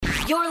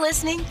You're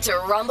listening to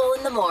Rumble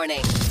in the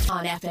Morning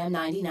on FM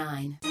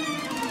 99.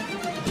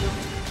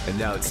 And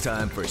now it's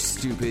time for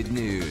Stupid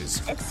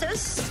News, It's so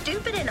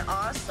stupid and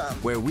awesome.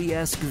 where we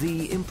ask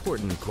the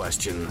important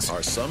questions.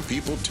 Are some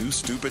people too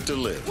stupid to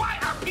live? Why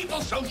are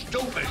people so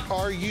stupid?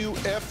 Are you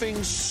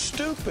effing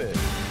stupid?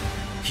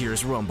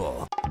 Here's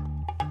Rumble.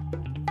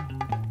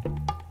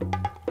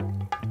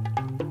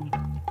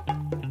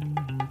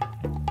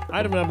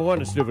 Item number one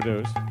in Stupid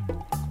News.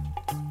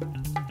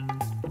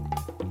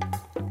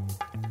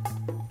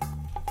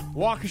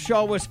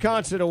 Waukesha,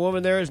 Wisconsin. A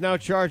woman there is now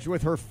charged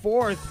with her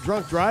fourth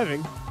drunk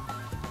driving.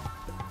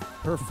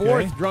 Her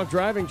fourth drunk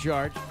driving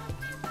charge.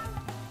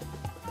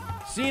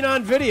 Seen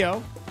on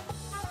video.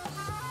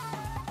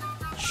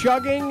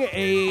 Chugging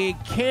a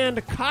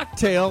canned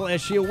cocktail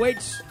as she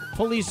awaits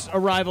police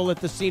arrival at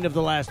the scene of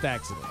the last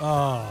accident.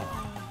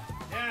 Oh.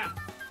 Yeah.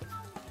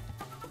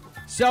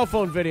 Cell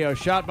phone video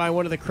shot by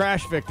one of the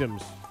crash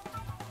victims.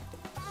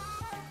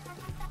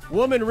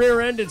 Woman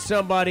rear-ended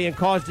somebody and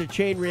caused a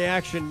chain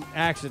reaction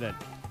accident.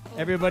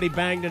 Everybody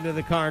banged into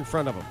the car in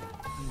front of them.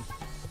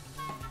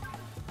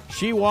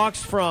 She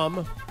walks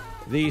from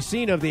the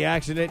scene of the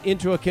accident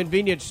into a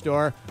convenience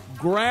store,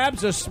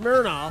 grabs a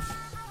Smirnoff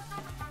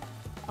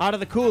out of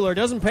the cooler,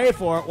 doesn't pay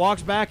for it,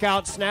 walks back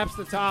out, snaps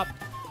the top,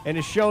 and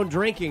is shown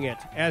drinking it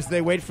as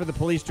they wait for the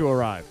police to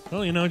arrive.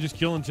 Well, just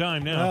killing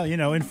time now.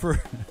 Well, in for,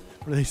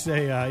 what do they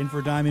say, in for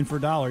a dime, in for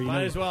a dollar.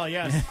 Might as well,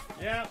 yes.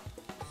 Yeah.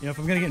 If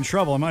I'm going to get in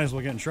trouble, I might as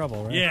well get in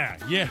trouble, right? Yeah.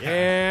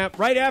 Yeah.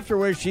 Right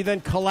afterwards, she then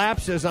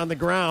collapses on the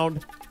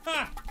ground,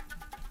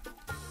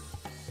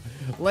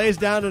 lays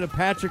down in a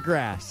patch of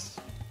grass.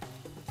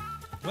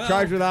 Well,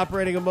 Charged with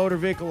operating a motor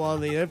vehicle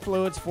on the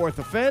influence, fourth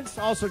offense.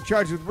 Also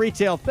charged with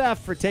retail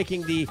theft for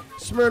taking the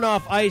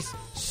Smirnoff Ice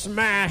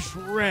Smash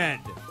Red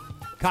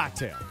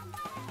cocktail.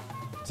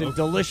 It's a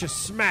delicious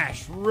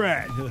Smash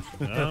Red.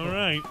 all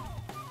right.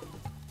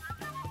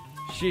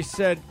 She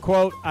said,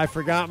 quote, "I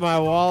forgot my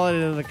wallet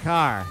in the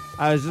car.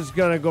 I was just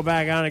going to go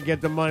back on and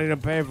get the money to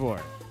pay for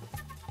it."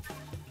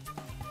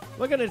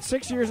 Looking at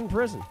 6 years in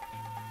prison.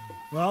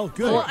 Well,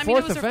 good. Well, I mean,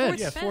 it was her offense. fourth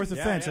Yeah, offense. fourth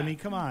offense. yeah. I mean,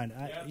 come on.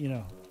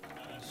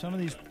 Some of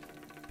these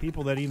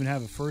people that even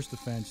have a first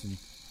offense and,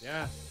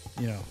 Yeah.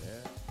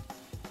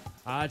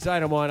 It's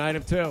item one.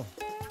 Item two.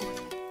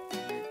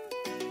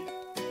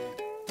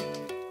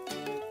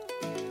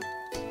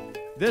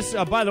 This,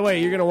 by the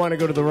way, you're going to want to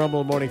go to the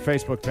Rumble Morning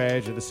Facebook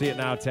page or the See It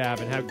Now tab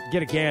and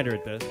get a gander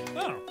at this.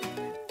 Oh.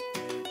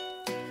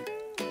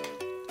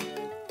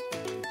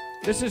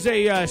 This is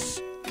a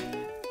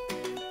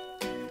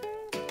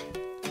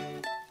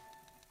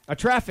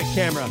traffic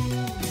camera.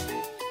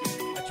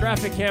 A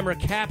traffic camera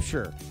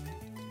capture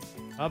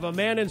of a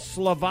man in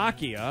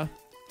Slovakia.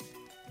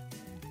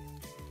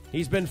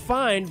 He's been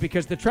fined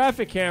because the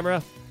traffic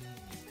camera,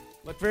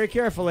 look very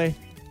carefully,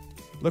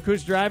 look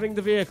who's driving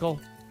the vehicle.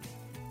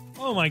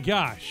 Oh, my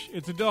gosh.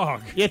 It's a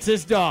dog. It's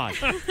his dog.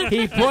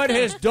 He put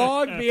his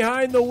dog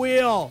behind the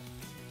wheel.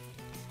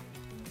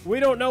 We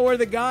don't know where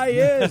the guy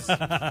is.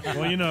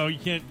 Well, you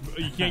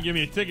can't give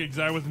me a ticket because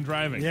I wasn't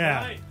driving.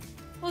 yeah. Right.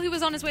 Well, he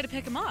was on his way to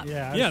pick him up.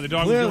 Yeah. Yeah, the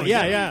dog was Clearly,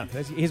 going yeah.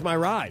 He's my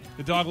ride.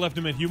 The dog left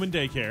him at human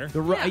daycare.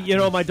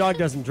 My dog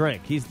doesn't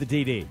drink. He's the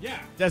DD. Yeah.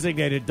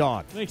 Designated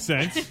dog. Makes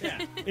sense.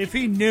 If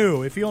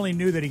he only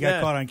knew that he got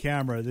Yeah. caught on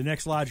camera, the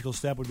next logical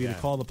step would be to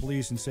call the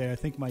police and say, I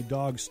think my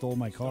dog stole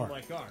my car.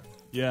 car.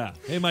 Yeah.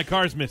 Hey, my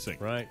car's missing.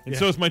 Right. And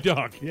so is my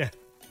dog. Yeah.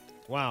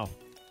 Wow.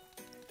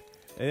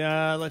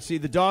 Let's see.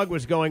 The dog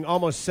was going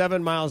almost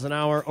 7 miles an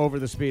hour over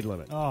the speed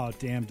limit. Oh,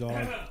 damn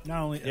dog.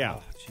 Not only... Yeah.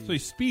 Oh, geez. So he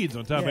speeds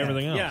on top of Yeah.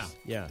 everything else.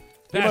 Yeah.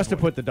 He Bad must have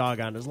boy. put the dog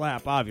on his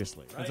lap,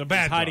 obviously. Right? That's a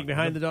bad He's hiding dog.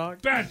 behind the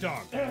dog. Bad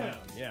dog.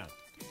 Yeah.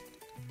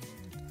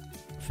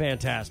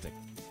 Fantastic.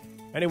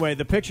 Anyway,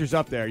 the picture's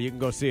up there. You can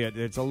go see it.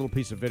 It's a little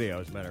piece of video,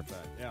 as a matter of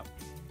fact. Yeah.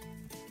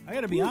 I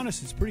got to be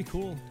honest, it's pretty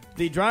cool.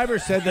 The driver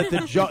said that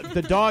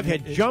the dog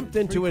had jumped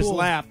into pretty his cool.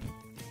 lap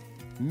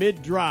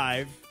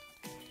mid-drive,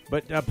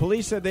 but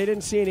police said they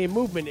didn't see any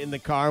movement in the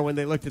car when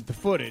they looked at the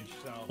footage.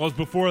 So. Well, it's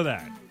before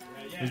that.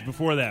 It was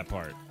before that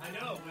part. I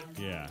know,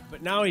 Yeah.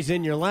 but now he's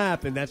in your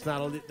lap, and that's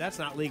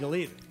not legal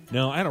either.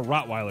 No, I had a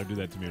Rottweiler do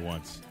that to me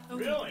once.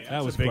 Really?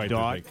 That was a big quite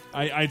dog. big.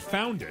 I'd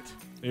found it.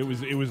 It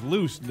was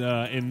loose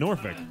in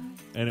Norfolk,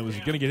 and it was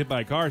going to get hit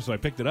by a car, so I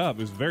picked it up.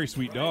 It was a very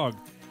sweet dog,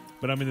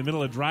 but I'm in the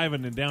middle of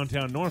driving in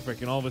downtown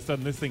Norfolk, and all of a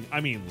sudden this thing,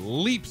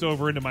 leaps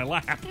over into my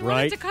lap. He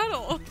wanted to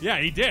cuddle. Yeah,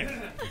 he did.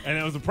 And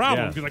that was a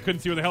problem Yeah. because I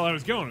couldn't see where the hell I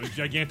was going. It was a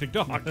gigantic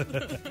dog.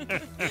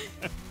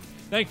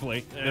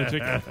 Thankfully, no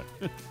chicken.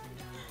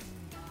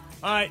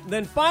 All right,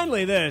 then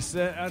finally this,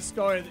 a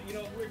story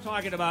that, we're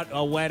talking about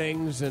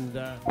weddings and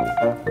the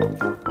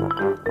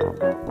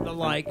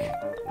like.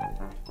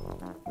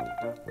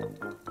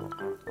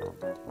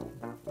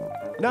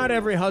 Not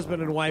every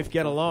husband and wife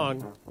get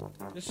along.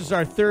 This is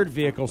our third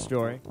vehicle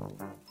story.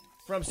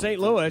 From St.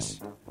 Louis,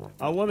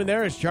 a woman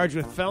there is charged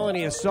with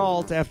felony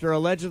assault after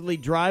allegedly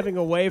driving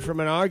away from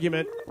an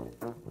argument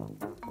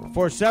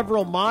for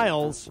several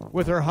miles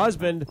with her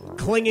husband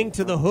clinging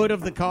to the hood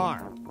of the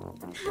car.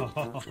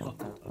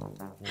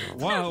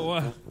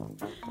 Wow.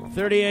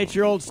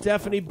 38-year-old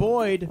Stephanie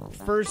Boyd,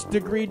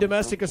 first-degree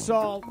domestic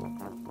assault,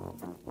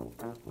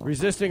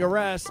 resisting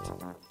arrest.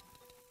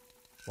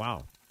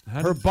 Wow.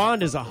 Her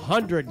bond is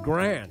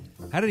 $100,000.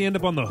 How did he end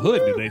up on the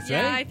hood, did they say?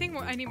 Yeah, I think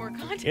I need more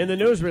context. In the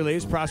news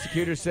release,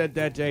 prosecutors said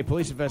that a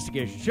police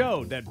investigation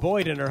showed that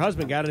Boyd and her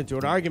husband got into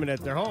an argument at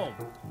their home.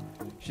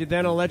 She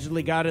then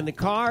allegedly got in the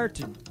car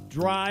to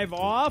drive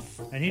off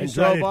And he drove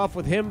decided, off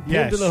with him pinned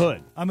Yes, to the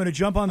hood. I'm going to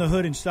jump on the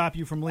hood and stop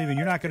you from leaving.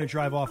 You're not going to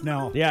drive off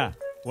now. Yeah.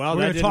 Well,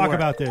 We're that going to didn't talk work.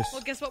 about this.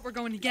 Well, guess what? We're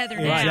going together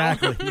now.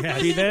 Exactly.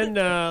 Yes. She then,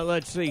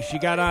 let's see, she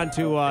got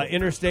onto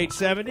Interstate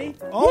 70.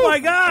 Oh, my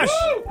gosh!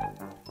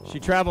 She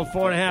traveled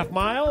 4.5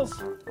 miles,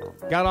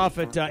 got off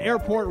at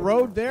Airport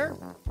Road there.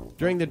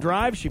 During the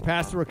drive, she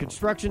passed through a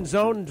construction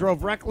zone and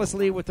drove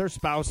recklessly with her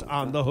spouse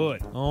on the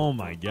hood. Oh,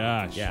 my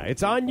gosh. Yeah,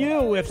 it's on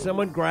you if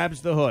someone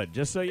grabs the hood.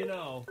 Just so you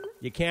know,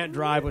 you can't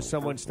drive with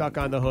someone stuck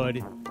on the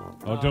hood.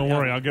 Oh, don't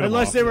worry. I'll get him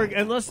unless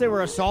off. they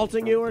were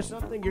assaulting you or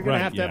something. You're gonna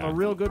Right, have a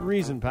real good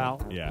reason,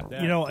 pal. Yeah.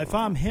 You know, if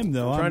I'm him,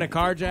 though, Trying to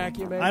carjack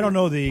you, maybe? I don't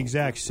know the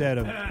exact set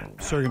of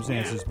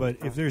circumstances, but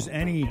if there's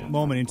any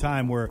moment in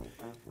time where,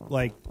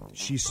 like,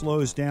 she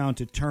slows down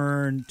to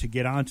turn to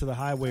get onto the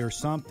highway or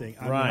something,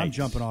 I mean, Right. I'm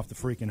jumping off the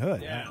freaking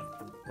hood. Yeah.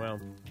 Well,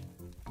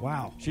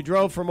 Wow. she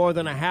drove for more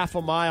than a half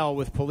a mile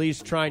with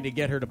police trying to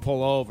get her to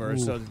pull over,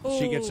 so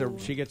she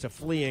gets a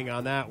fleeing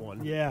on that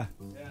one. Yeah.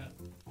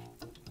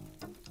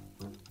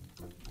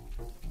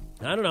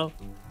 I don't know.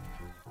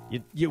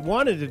 You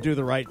wanted to do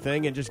the right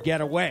thing and just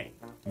get away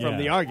from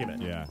the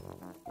argument. Yeah.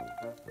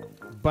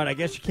 But I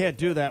guess you can't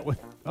do that with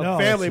a No,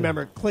 family it's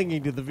member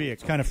clinging to the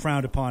vehicle. Kind of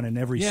frowned upon in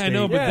every Yeah, I state.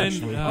 know, but Yeah,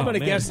 then- I'm going to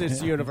man. guess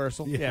it's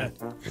universal. Yeah.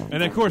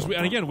 And, of course,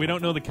 and again, we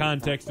don't know the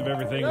context of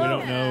everything. We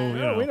don't know. You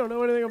know. We don't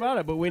know anything about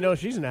it, but we know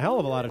she's in a hell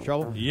of a lot of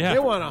trouble. Yeah. They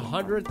want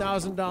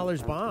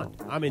 $100,000 bond.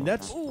 I mean,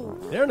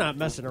 they're not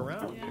messing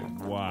around.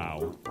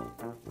 Wow.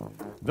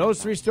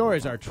 Those three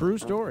stories are true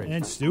stories.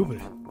 And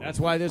stupid. That's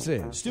why this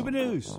is Stupid news.